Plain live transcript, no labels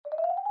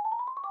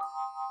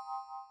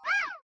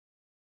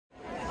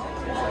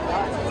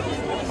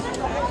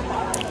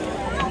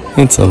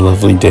It's a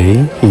lovely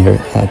day here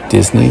at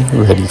Disney,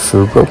 ready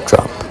for rope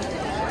drop.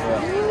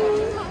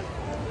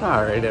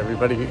 Alright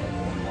everybody,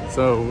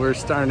 so we're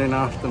starting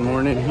off the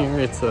morning here.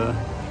 It's a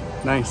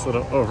nice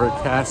little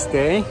overcast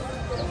day.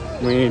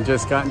 We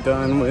just got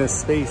done with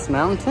Space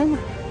Mountain,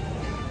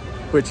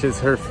 which is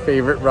her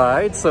favorite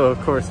ride, so of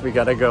course we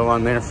gotta go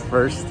on there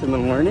first in the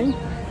morning.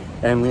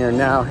 And we are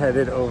now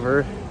headed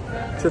over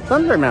to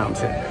Thunder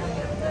Mountain.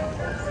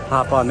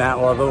 Hop on that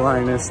while the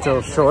line is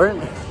still short,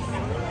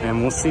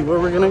 and we'll see where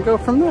we're gonna go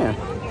from there.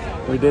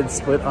 We did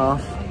split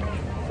off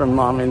from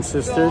mom and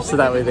sister so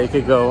that way they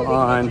could go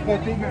on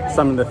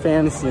some of the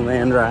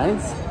Fantasyland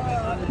rides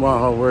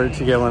while we're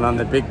going on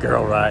the big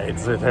girl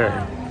rides with her.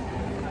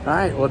 All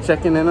right, we'll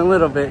check in a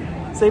little bit.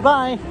 Say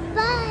bye.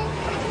 Bye.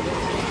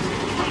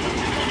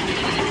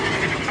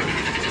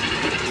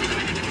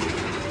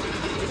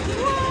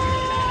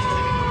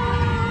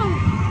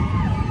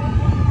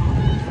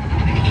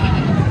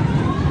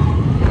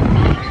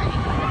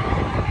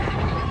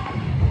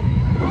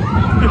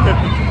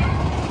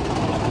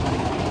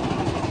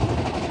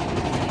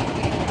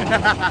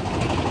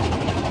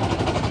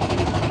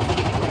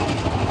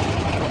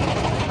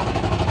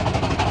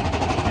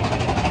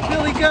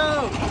 Billy,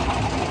 go!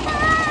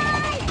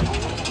 Bye!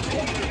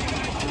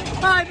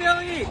 Bye,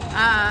 Billy!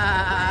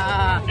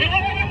 Ah!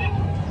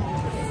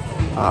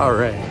 All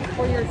right,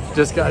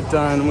 just got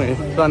done with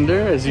Thunder,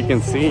 as you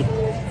can see.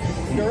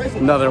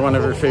 Another one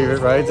of her favorite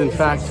rides. In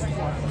fact,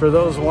 for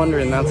those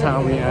wondering, that's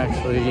how we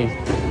actually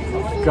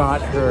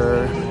got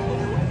her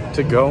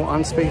to go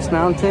on Space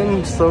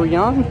Mountain so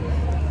young.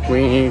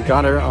 We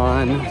got her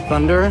on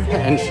Thunder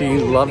and she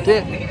loved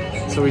it.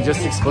 So we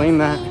just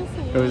explained that.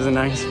 It was a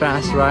nice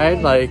fast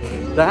ride like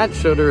that.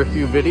 Showed her a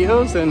few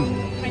videos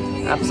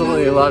and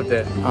absolutely loved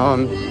it.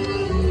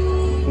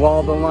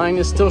 While the line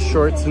is still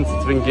short since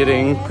it's been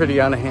getting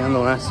pretty out of hand the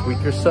last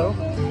week or so,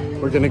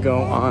 we're gonna go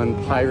on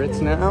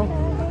Pirates now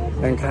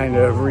and kind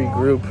of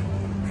regroup,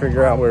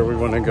 figure out where we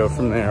want to go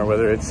from there,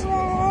 whether it's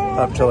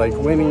up to like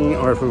Winnie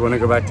or if we want to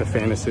go back to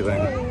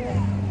Fantasyland.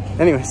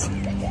 Anyways,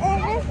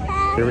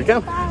 here we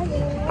go.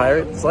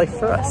 Pirates life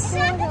for us.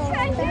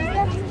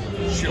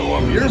 Show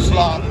them your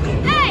slot.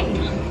 Hey,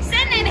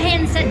 send them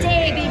hints to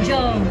Davy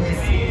Jones.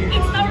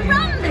 It's the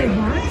rum they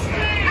want.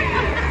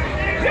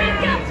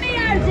 Drink up me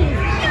hearties.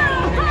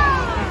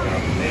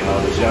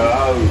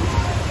 Yo-ho!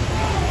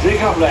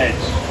 Drink up,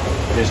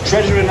 lads. There's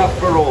treasure enough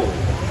for all.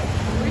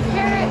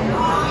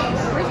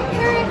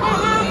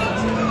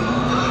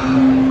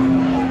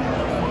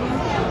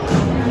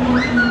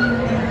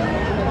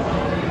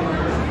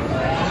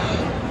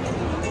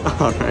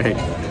 All right,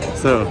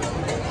 so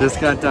just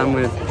got done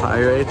with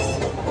Pirates,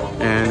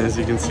 and as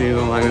you can see, the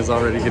line is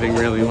already getting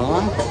really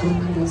long.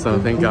 So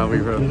thank God we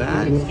rode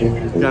that.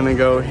 Gonna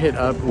go hit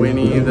up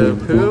Winnie the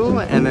Pooh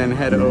and then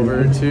head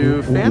over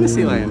to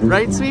Fantasyland.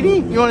 Right, sweetie?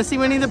 You want to see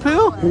Winnie the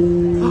Pooh?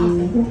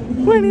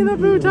 Winnie the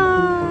Pooh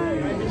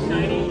time!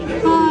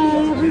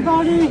 Hi,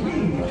 everybody!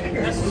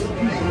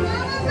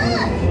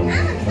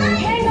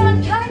 Hang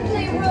on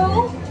tightly,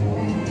 Roo.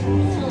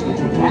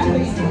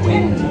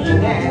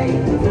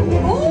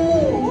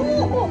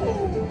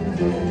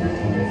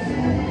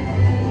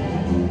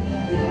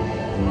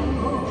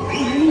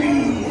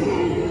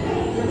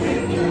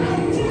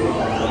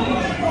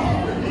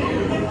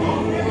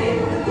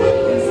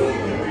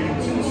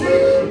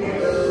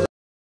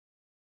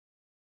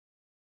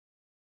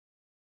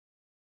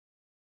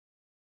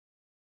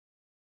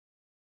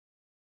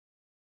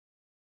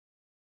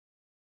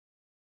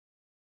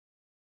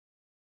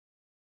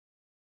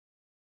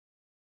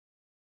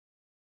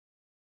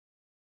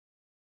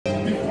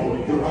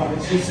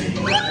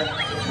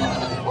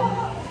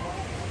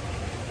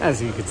 As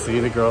you can see,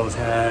 the girls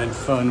had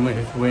fun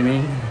with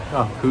Winnie,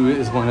 who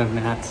is one of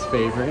Nat's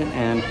favorite,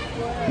 and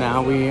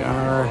now we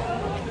are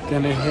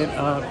gonna hit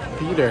up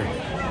Peter.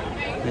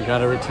 We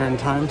got a return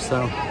time,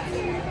 so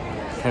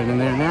heading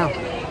there now.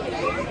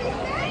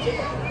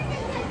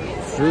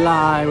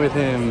 Fly with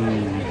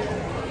him.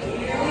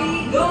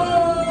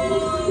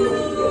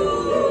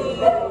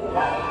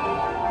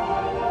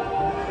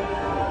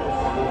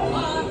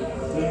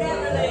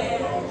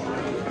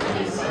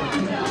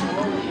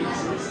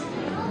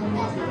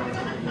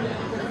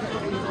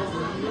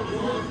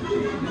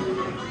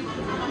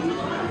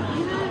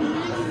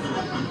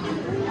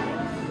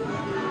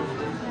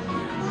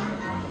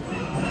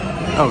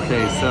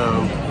 Okay,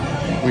 so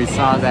we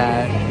saw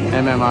that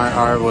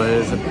MMRR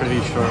was a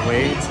pretty short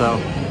wait, so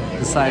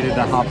decided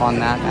to hop on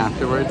that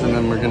afterwards, and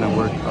then we're gonna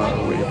work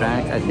our way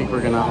back. I think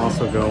we're gonna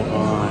also go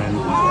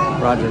on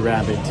Roger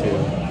Rabbit too,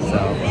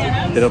 so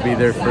it'll be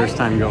their first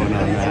time going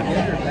on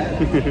that.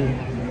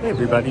 Hey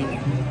everybody,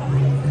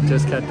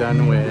 just got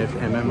done with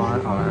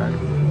MMRR,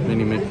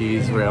 Minnie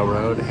Mickey's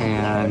Railroad,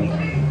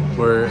 and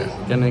we're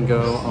gonna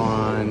go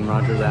on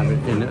Roger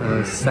Rabbit in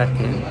a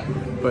second.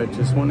 But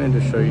just wanted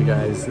to show you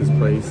guys this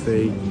place.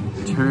 They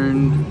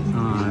turned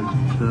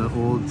the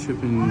old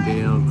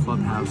Chippendale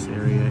clubhouse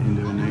area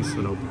into a nice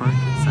little park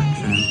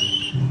section.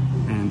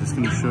 And just gonna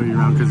show you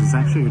around because it's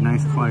actually a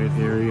nice quiet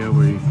area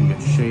where you can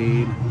get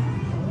shade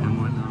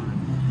and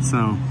whatnot.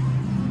 So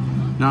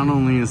not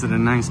only is it a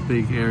nice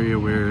big area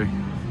where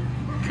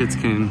kids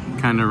can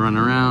kind of run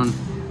around,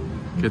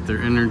 get their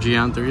energy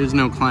out. There is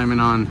no climbing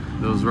on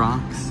those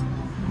rocks,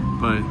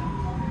 but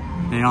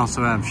they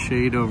also have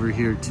shade over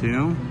here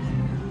too.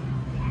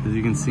 As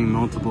you can see,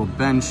 multiple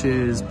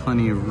benches,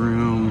 plenty of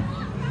room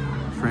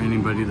for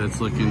anybody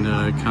that's looking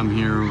to come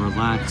here and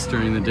relax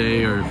during the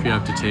day, or if you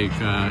have to take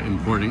an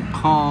important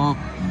call,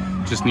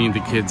 just need the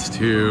kids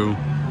to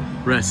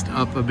rest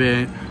up a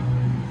bit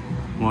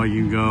while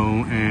you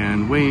go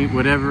and wait,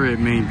 whatever it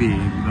may be.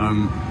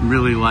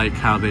 Really like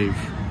how they've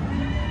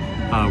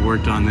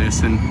worked on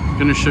this, and I'm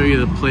gonna show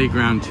you the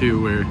playground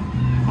too, where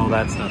all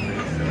that stuff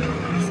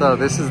is. So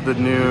this is the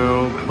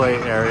new play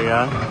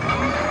area.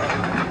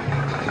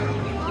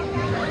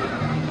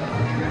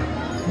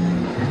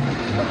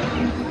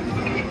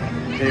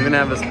 They even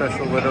have a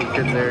special little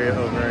kids area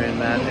over in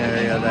that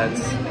area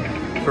that's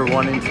for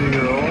 1 and 2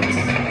 year olds.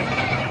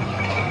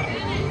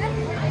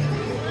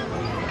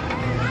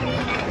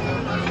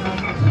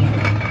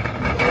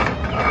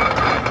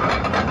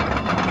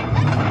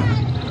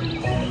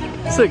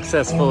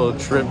 Successful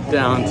trip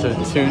down to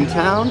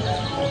Toontown.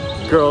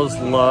 Girls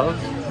love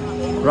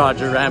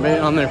Roger Rabbit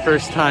on their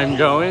first time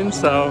going,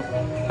 so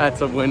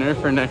that's a winner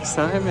for next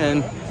time.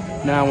 And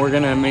now we're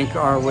gonna make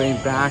our way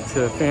back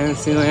to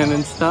Fantasyland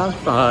and stuff,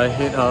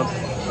 hit up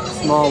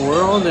Small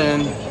World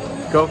and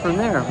go from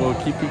there. We'll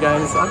keep you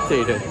guys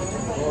updated.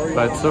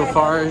 But so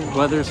far,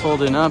 weather's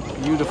holding up,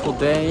 beautiful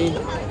day,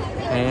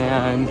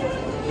 and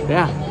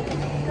yeah,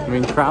 I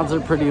mean, crowds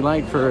are pretty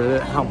light for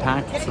how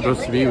packed it's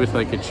supposed to be with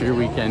like a cheer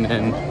weekend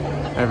and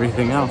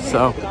everything else,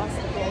 so,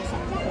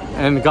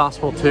 and the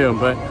gospel too.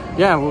 But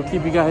yeah, we'll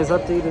keep you guys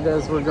updated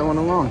as we're going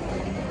along.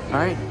 All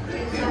right.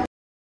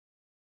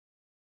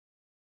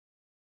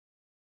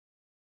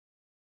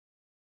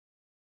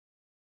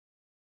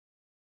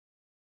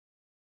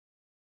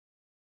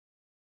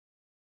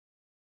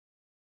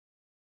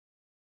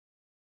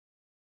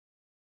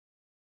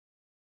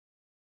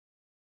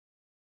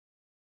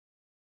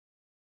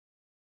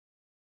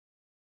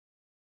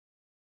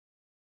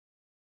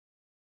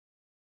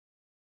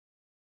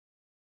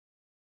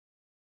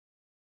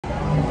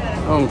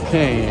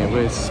 Okay,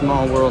 with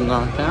Small World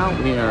knocked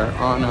out, we are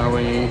on our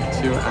way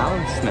to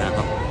Alice now.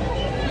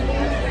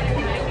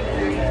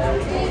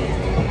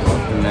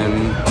 And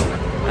then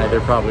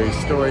either probably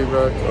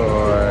Storybook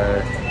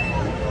or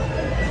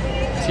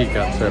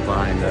Teacups are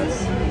behind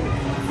us.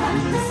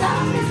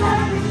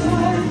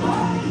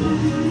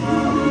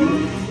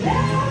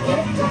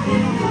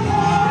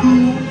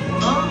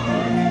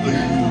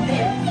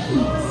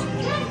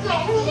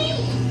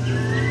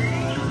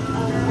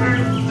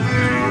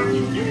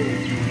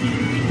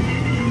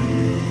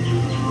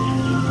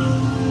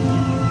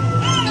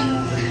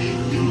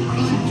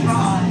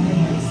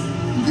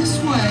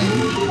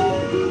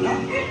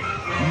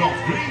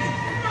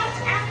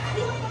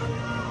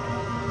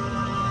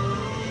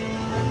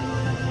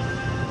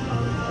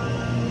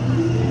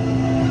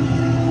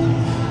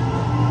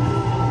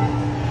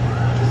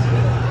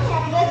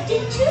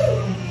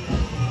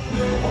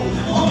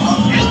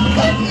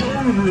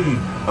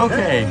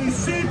 Okay,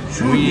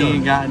 we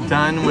got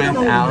done with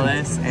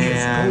Alice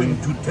and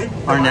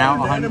are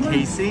now on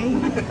Casey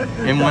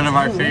in one of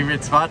our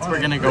favorite spots. We're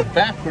gonna go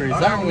backwards,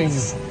 aren't we?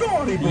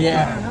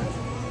 Yeah.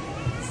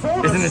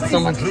 Isn't it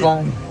so much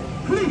fun?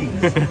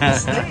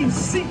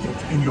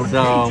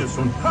 So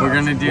we're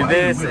gonna do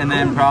this and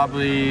then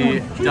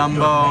probably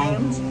Dumbo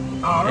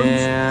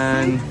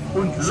and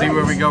see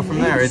where we go from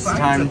there. It's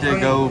time to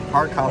go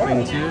park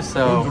hopping too,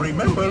 so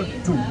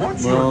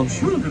we'll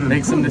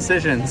make some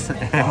decisions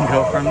and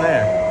go from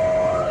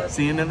there.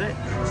 See you in a bit.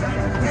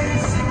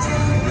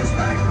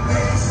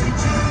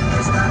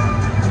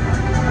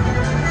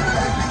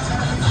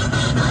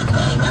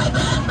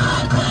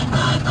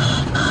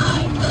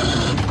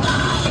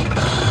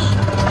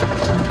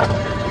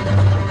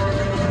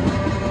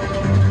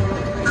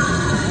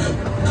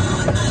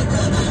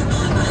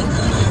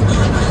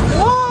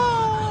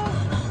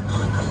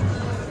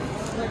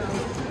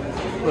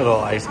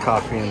 Little iced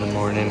coffee in the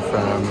morning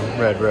from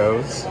Red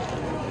Rose.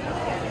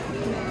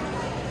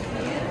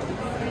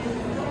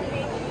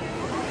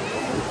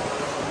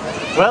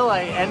 Well,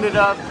 I ended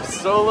up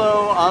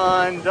solo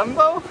on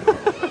Dumbo.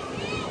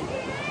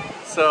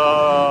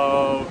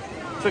 So,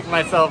 took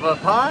myself up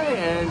high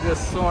and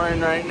just soaring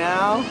right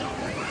now.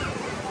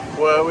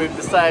 What we've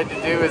decided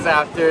to do is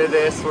after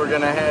this, we're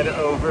gonna head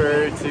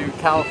over to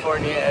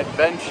California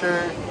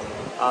Adventure.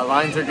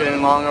 Lines are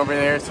getting long over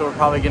there, so we're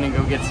probably gonna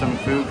go get some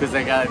food because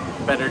they got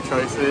better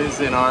choices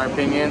in our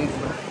opinion.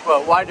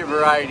 Well, wider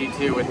variety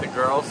too with the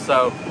girls,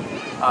 so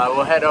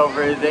we'll head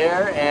over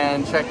there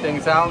and check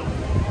things out.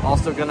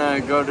 Also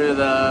gonna go to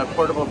the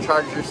portable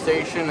charger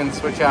station and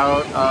switch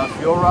out a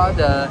fuel rod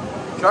to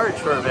charge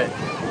for a bit.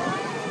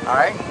 All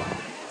right,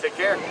 take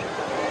care.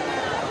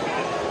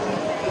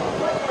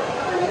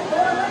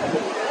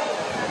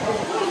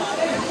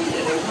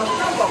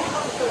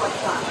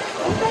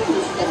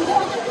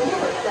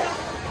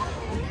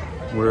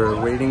 We're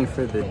waiting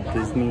for the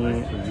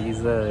Disney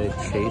Visa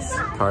Chase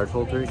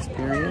cardholder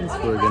experience.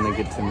 We're gonna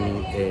get to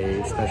meet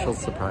a special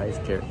surprise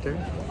character.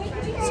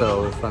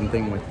 So the fun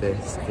thing with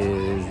this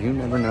is you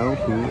never know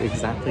who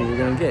exactly you're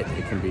gonna get.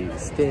 It can be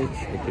Stitch,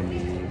 it can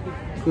be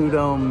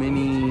Pluto,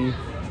 Minnie.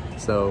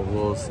 So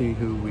we'll see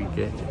who we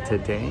get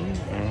today,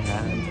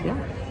 and yeah,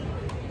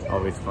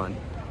 always fun.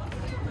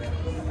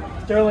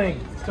 Sterling.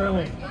 You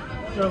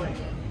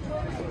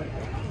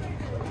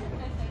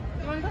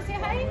wanna go say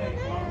hi?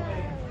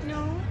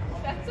 No,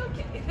 that's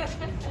okay.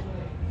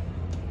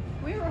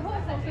 We were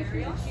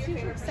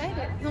super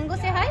excited. You wanna go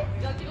say hi?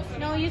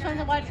 No, you just want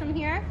to watch from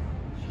here?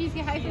 Can you say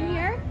hi from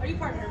here? Are you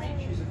part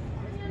mermaid?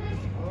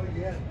 Oh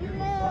yeah.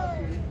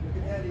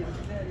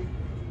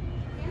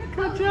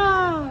 Good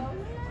job!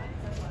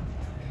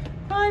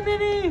 Bye,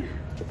 Minnie!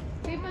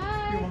 Say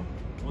bye!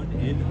 1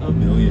 in a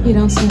million. You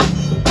don't see.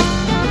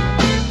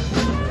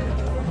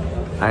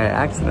 I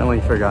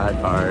accidentally forgot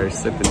our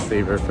sip and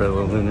savor for the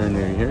Lunar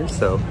New Year,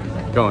 so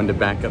going to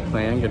backup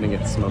plan, gonna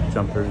get smoked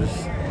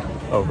jumpers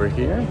over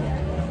here,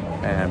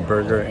 and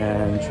burger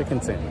and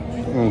chicken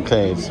sandwich.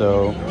 Okay,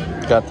 so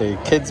got the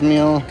kids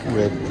meal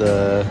with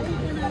the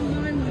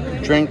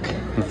drink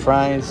and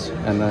fries,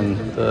 and then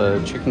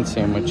the chicken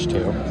sandwich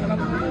too.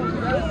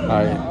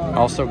 It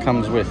also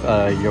comes with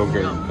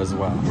yogurt as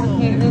well.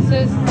 Okay, this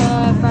is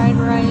the fried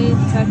rice,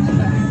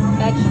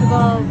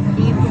 vegetable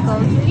beef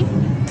bulgogi.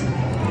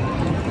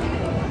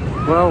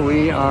 Well,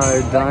 we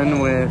are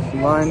done with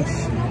lunch,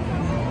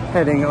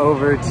 heading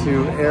over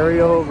to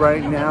Ariel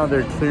right now.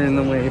 They're clearing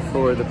the way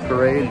for the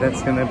parade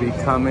that's going to be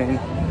coming.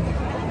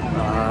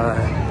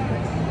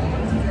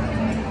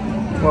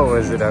 What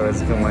was it I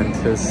was going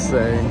to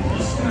say?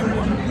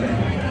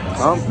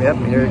 Oh, yep,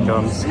 here it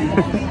comes.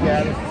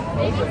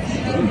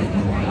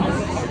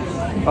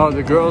 Oh,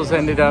 the girls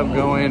ended up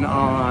going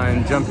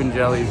on Jumpin'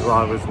 Jellies while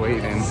I was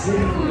waiting.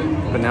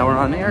 But now we're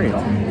on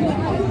Ariel.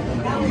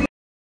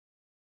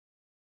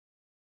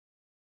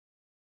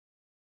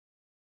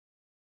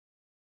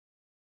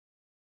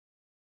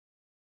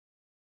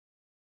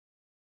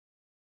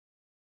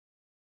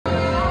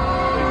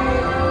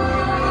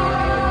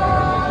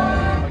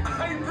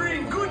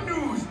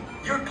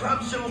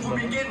 Will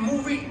begin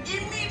moving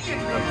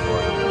immediately.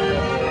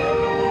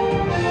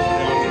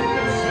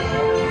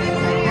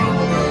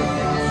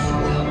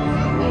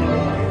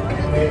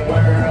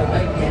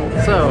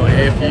 So,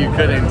 if you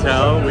couldn't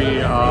tell,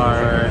 we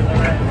are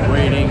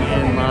waiting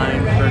in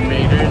line for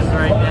Maters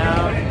right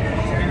now.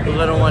 The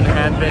little one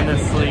had been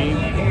asleep.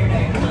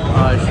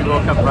 She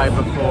woke up right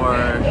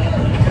before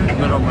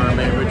Little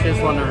Mermaid, which is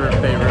one of her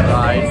favorite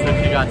rides,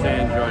 so she got to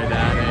enjoy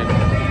that. And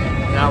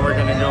now we're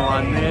gonna go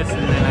on this,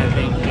 and then I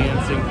think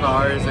dancing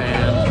cars,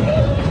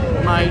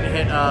 and might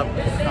hit up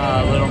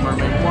Little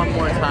Mermaid one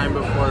more time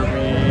before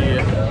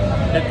we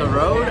hit the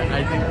road.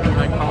 I think we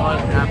might call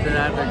it. After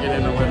that, they're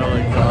getting a little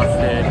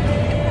exhausted,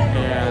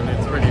 and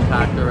it's pretty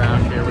packed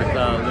around here with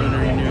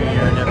Lunar New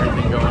Year and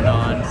everything going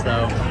on.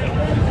 So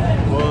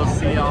we'll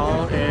see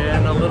y'all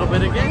in a little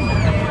bit again.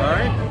 All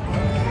right.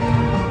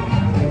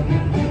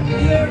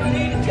 You're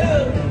ready to go.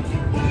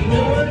 You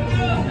know what to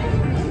do.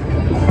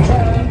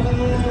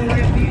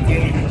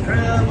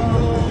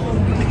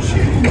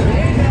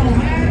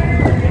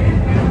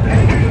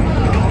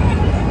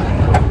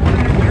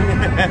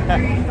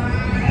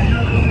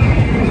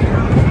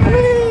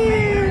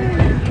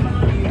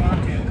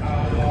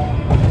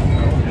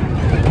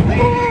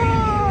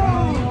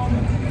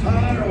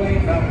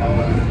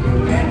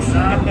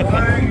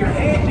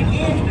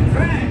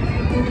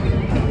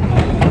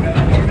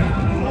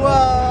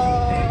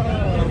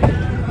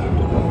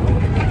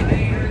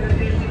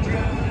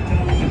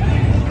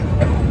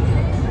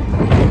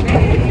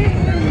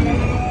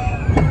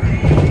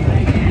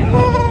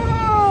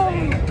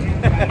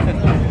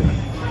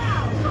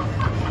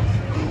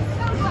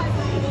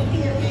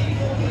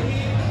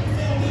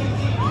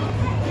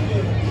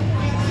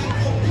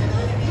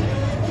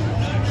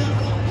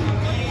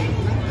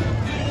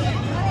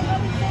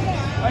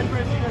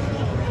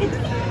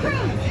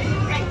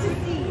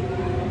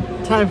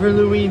 Time for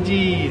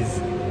Luigi's.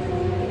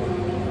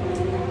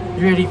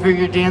 You ready for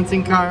your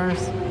dancing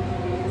cars?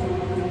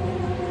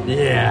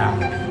 Yeah.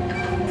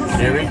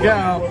 Here we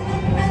go.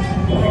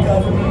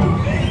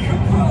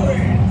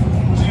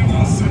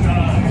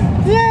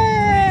 Yay!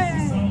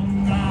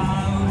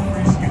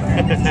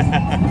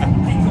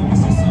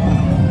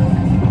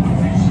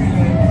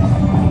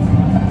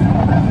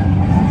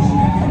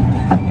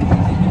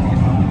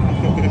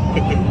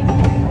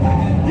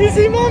 You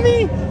see,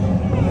 Mommy?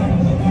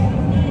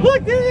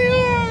 Look, there they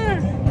are!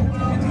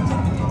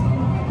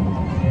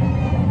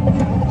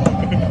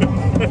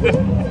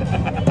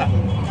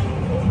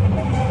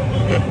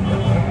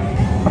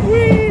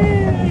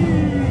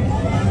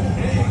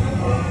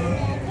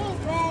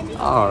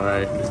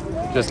 Alright,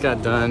 just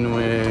got done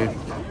with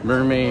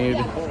Mermaid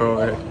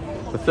for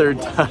the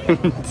third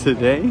time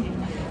today.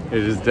 It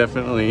is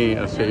definitely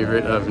a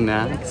favorite of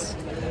Nat's.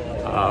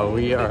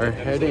 We are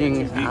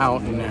heading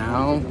out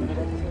now.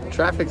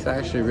 Traffic's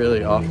actually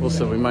really awful,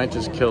 so we might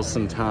just kill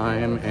some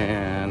time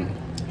and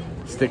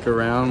stick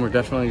around. We're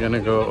definitely gonna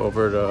go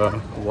over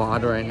to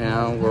WAD right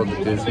now, World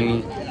of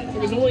Disney,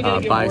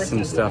 buy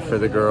some stuff for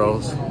the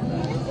girls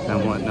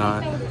and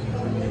whatnot.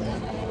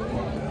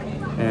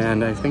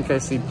 And I think I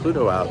see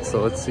Pluto out,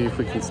 so let's see if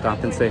we can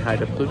stop and say hi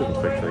to Pluto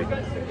quickly.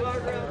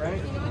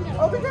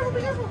 Oh, be careful,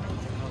 be careful.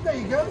 There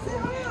you go, say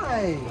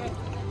hi.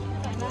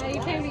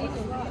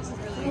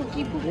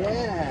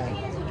 Yeah.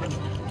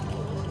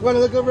 Want to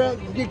look over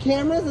at your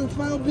cameras and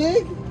smile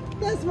big?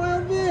 Yeah,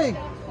 smile big.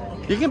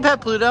 You can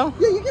pet Pluto.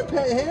 Yeah, you can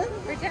pet him.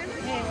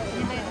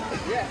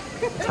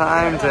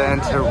 Time to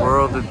enter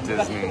World of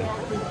Disney.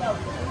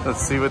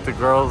 Let's see what the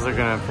girls are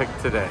gonna pick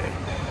today.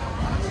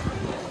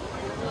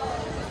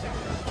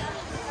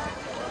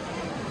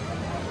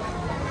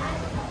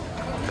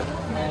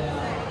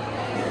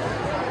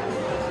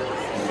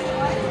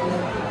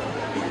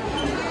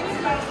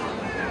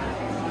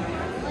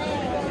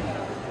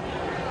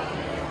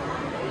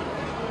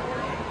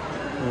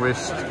 Wish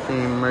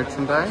theme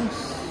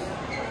merchandise.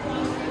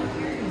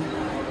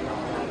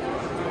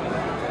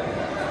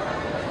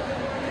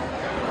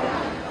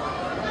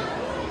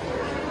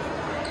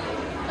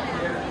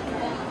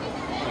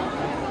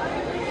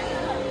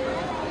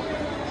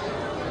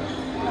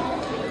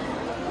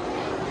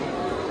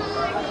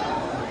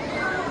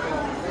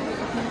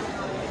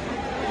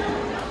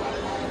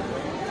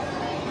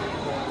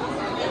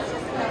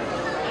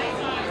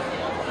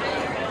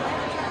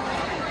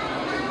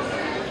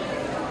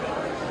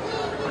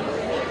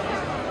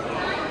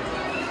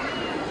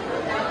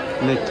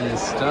 Mickey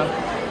stuff.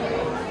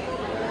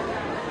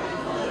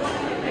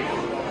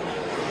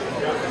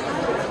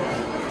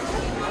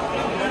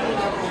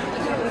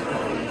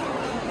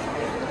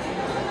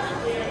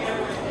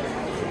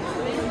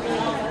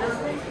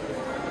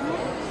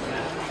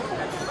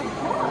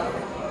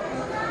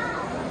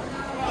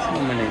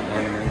 So many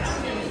ornaments.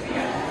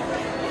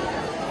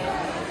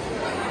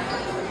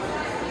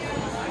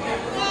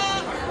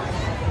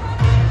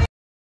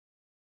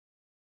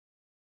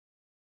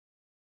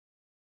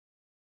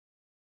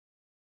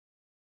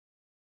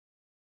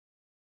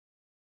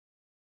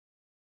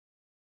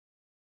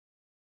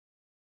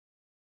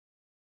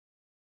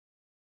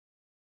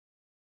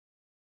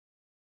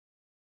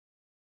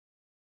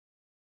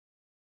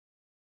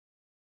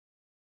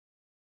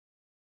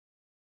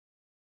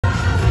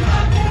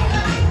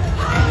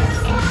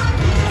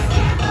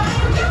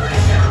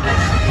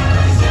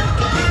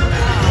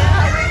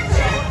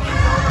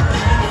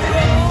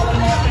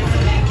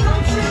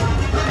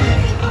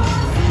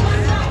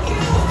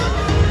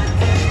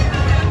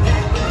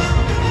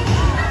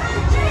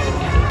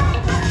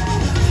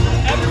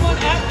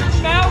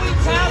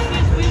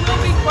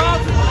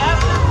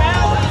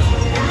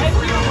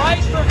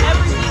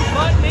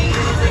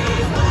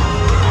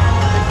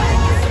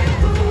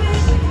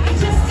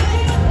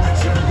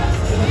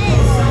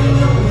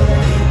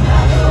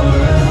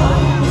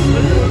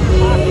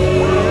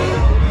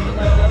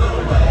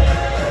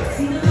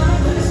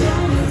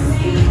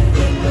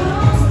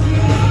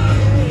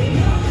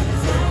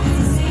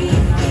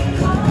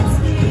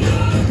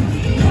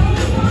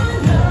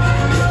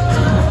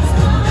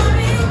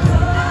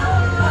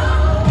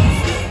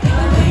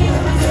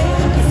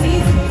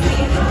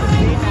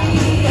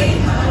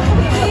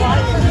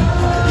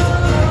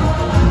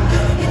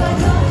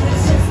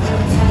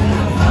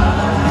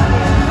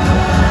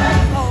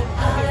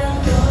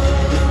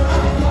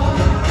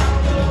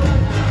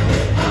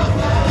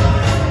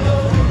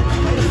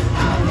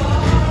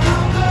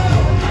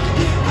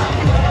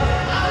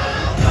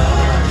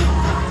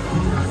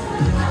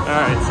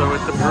 So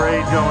with the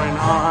parade going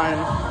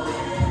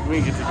on,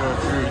 we get to go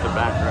through the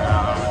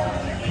background.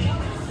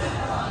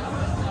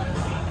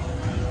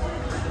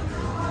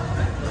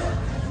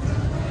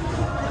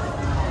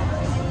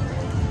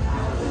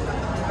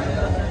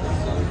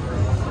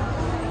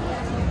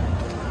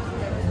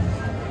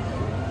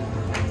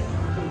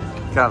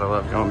 Gotta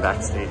love going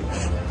backstage.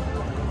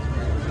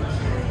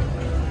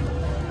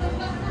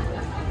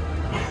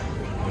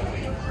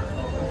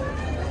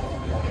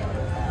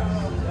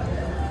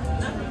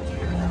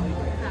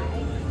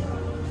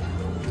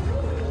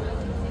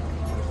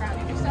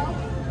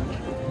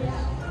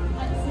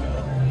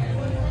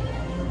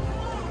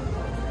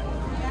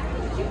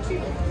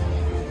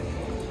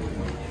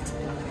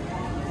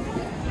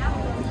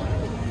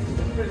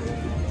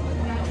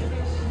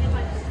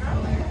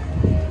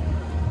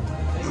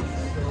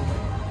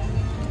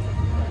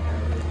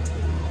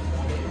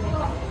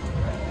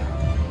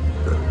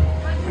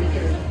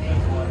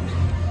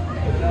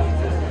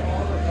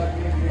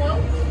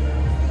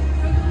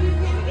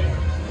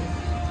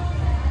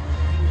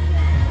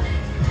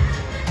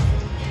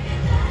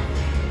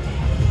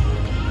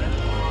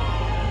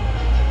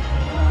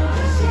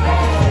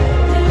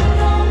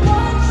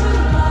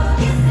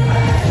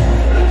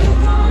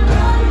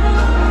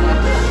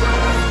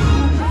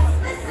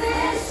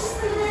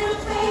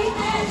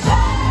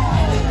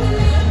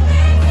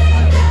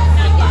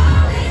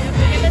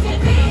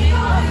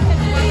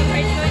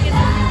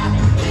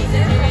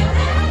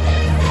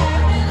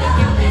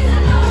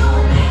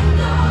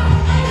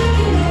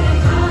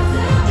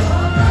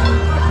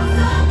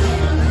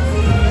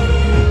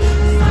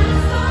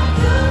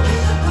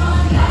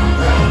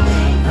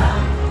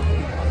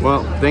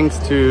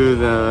 thanks to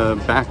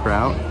the back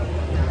route,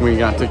 we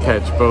got to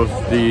catch both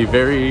the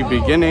very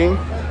beginning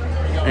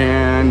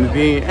and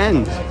the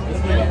end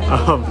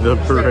of the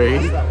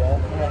parade,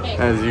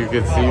 as you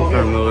could see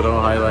from the little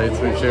highlights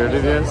we shared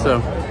with you. So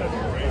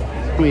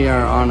we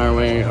are on our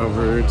way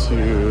over to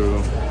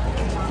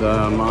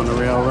the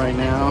monorail right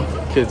now.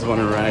 Kids want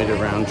to ride a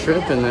round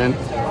trip, and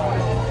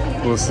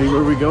then we'll see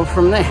where we go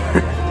from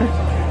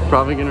there.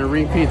 Probably gonna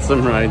repeat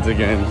some rides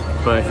again,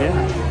 but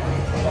yeah.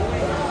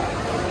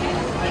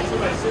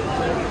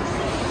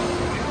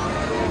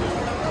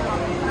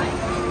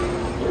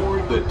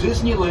 Aboard the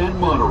Disneyland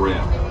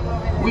monorail.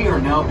 We are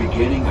now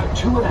beginning a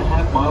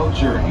 2.5-mile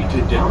journey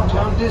to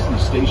downtown Disney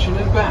Station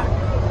and back.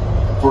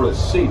 For a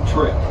safe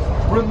trip,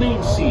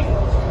 remain seated,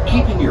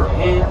 keeping your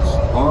hands,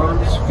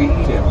 arms,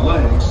 feet, and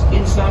legs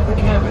inside the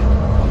cabin.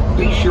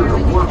 Be sure to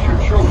watch your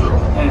children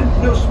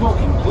and no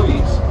smoking,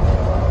 please.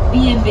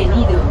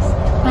 Bienvenidos.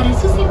 Para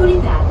su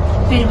seguridad,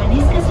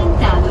 permanezca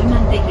sentado y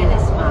mantenga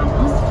las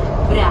manos,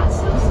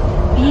 brazos,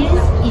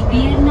 pies y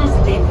piernas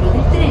dentro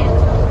del tren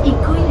y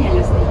cuide a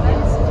los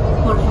niños.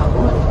 Por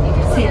favor,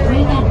 se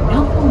ruega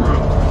no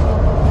fumar.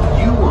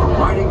 You are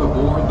riding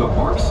aboard the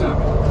Mark 7,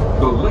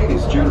 the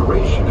latest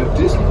generation of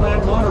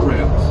Disneyland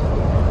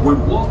monorails.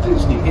 When Walt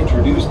Disney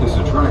introduced this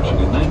attraction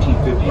in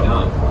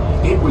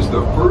 1959, it was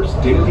the first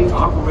daily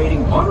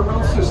operating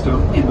monorail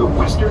system in the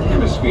Western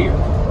Hemisphere.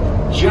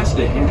 Just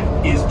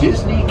ahead is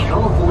Disney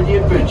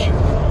California Adventure,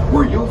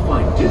 where you'll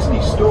find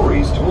Disney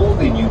stories told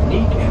in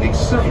unique and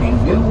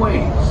exciting new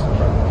ways.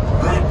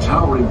 That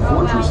towering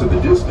fortress in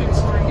the distance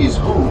is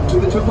home to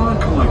the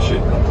Taban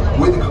Collection,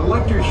 where the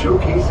collector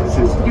showcases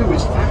his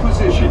newest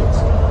acquisitions,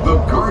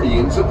 the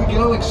Guardians of the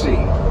Galaxy.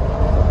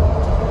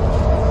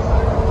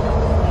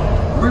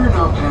 We're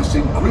now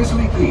passing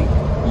Grizzly Peak,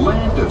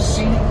 land of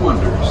scenic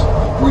wonders,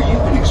 where you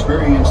can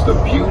experience the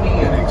beauty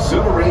and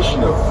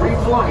exhilaration of free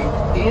flight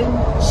in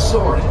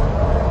Soarin'.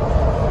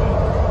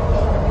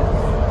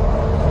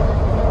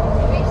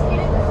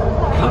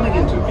 Coming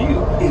into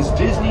view is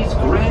Disney's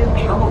Grand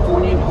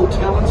Californian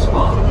Hotel and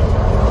Spa.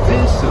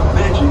 This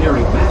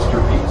imaginary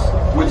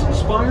masterpiece was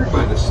inspired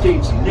by the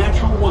state's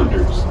natural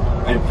wonders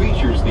and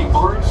features the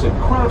arts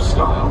and crafts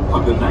style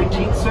of the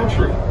 19th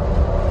century.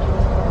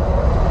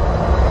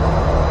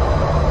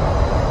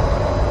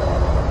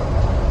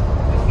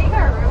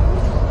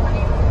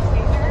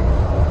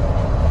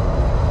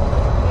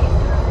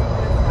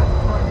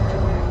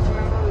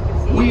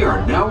 We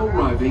are now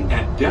arriving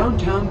at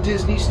Downtown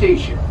Disney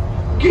Station,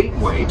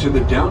 gateway to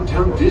the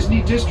Downtown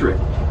Disney District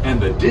and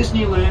the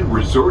Disneyland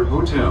Resort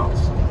Hotels.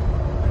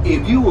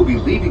 If you will be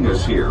leaving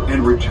us here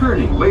and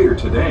returning later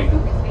today,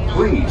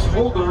 please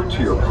hold on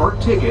to your park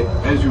ticket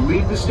as you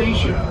leave the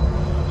station.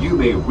 You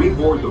may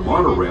reboard the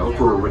monorail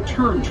for a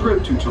return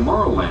trip to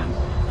Tomorrowland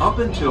up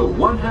until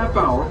 1/2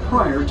 hour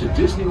prior to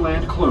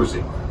Disneyland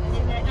closing.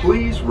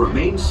 Please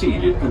remain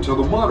seated until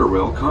the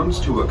monorail comes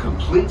to a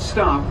complete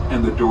stop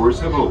and the doors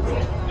have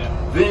opened.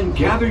 Then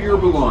gather your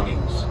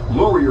belongings,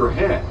 lower your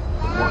head.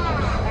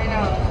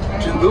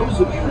 To those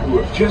of you who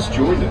have just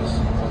joined us,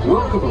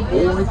 welcome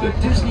aboard the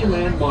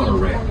Disneyland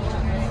monorail.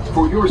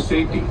 For your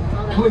safety,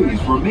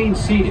 please remain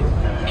seated,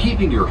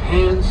 keeping your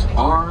hands,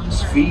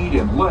 arms, feet,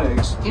 and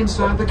legs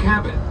inside the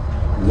cabin.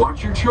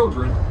 Watch your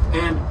children,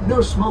 and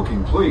no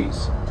smoking,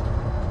 please.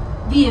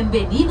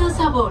 Bienvenidos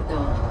a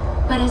bordo.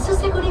 Para su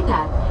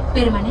seguridad,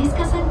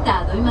 permanezca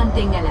sentado y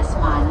mantenga las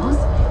manos,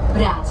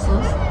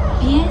 brazos,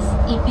 pies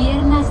y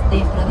piernas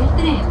dentro del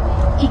tren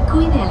y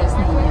cuide a los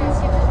niños.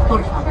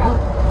 Por favor,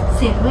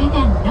 se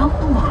ruega no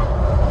fumar.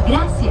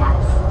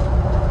 Gracias.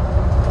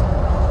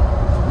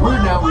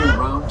 We're now en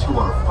route to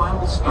our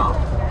final stop,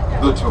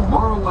 the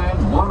Tomorrowland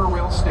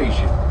monorail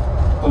station.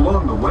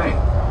 Along the way,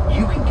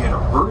 you can get a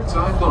bird's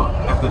eye look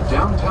at the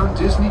Downtown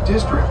Disney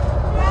District,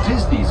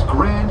 Disney's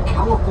Grand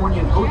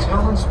Californian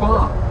Hotel and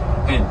Spa,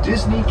 and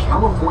Disney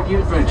California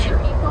Adventure.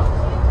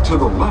 To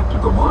the left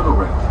of the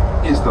monorail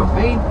is the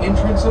main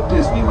entrance of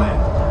Disneyland,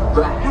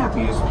 the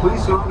happiest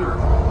place on earth.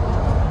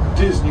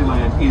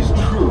 Disneyland is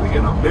truly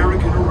an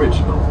American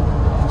original.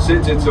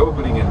 Since its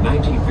opening in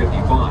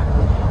 1955,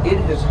 it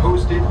has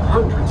hosted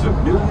hundreds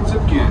of millions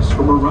of guests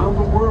from around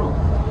the world,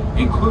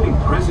 including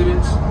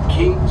presidents,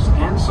 kings,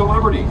 and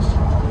celebrities.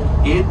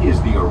 It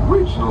is the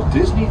original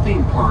Disney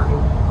theme park,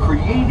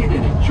 created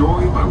and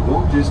enjoyed by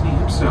Walt Disney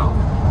himself.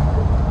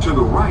 To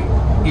the right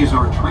is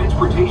our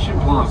transportation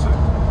plaza,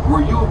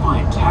 where you'll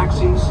find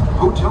taxis,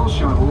 hotel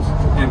shuttles,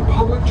 and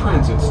public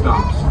transit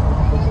stops.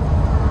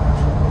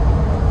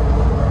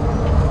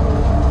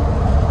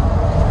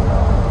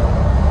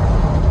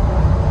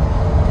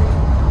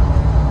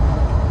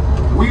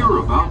 We are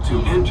about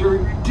to enter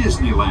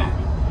Disneyland.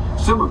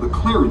 Some of the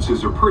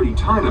clearances are pretty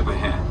tight up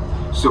ahead,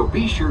 so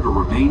be sure to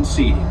remain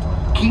seated,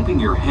 keeping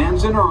your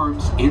hands and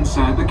arms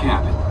inside the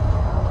cabin.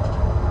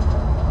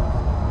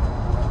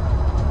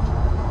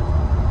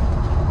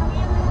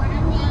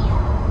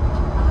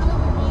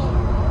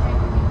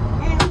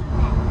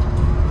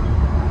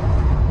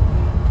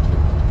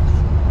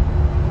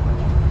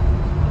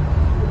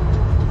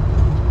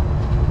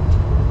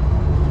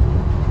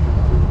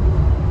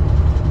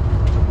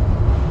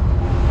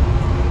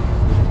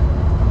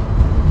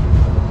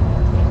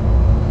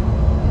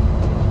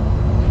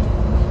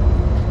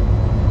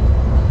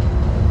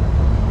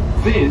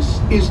 This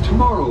is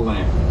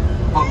Tomorrowland,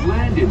 a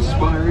land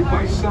inspired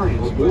by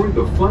science aboard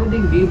the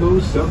Finding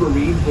Nemo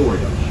submarine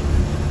voyage.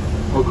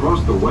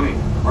 Across the way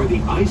are the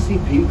icy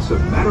peaks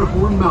of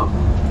Matterhorn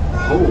Mountain,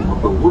 home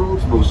of the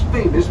world's most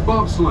famous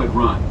bobsled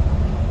run.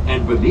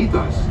 And beneath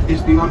us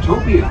is the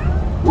Autopia,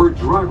 where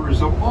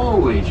drivers of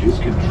all ages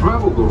can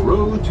travel the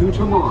road to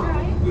tomorrow.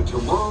 The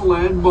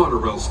Tomorrowland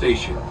monorail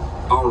station,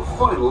 our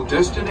final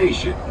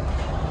destination.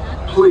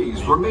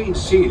 Please remain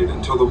seated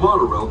until the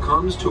monorail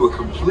comes to a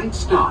complete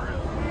stop.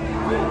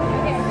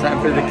 Time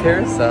for the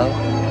carousel.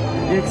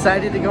 You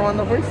excited to go on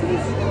the horses?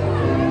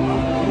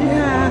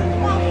 Yeah.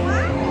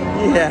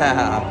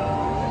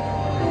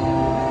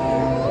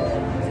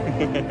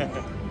 Yeah.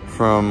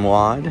 From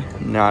WOD,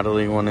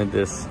 Natalie wanted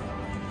this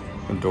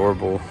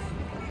adorable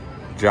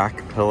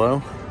Jack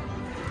pillow.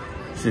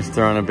 She's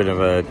throwing a bit of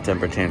a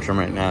temper tantrum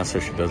right now, so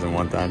she doesn't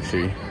want that.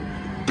 She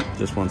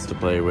just wants to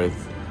play with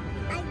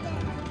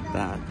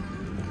that.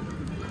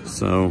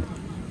 So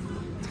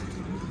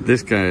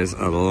this guy is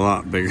a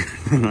lot bigger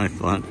than I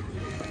thought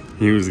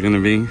he was gonna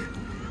be.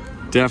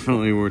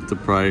 Definitely worth the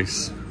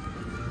price.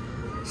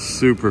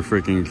 Super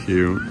freaking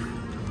cute.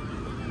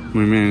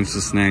 We managed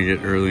to snag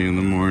it early in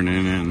the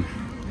morning and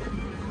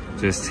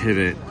just hit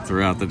it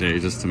throughout the day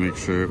just to make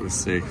sure it was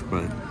safe,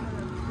 but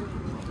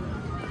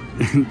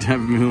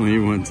definitely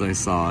once I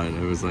saw it,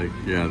 I was like,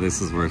 yeah,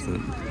 this is worth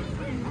it.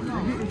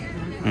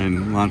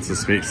 And lots of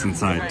space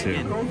inside too.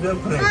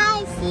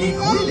 Hi,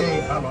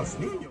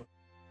 see you.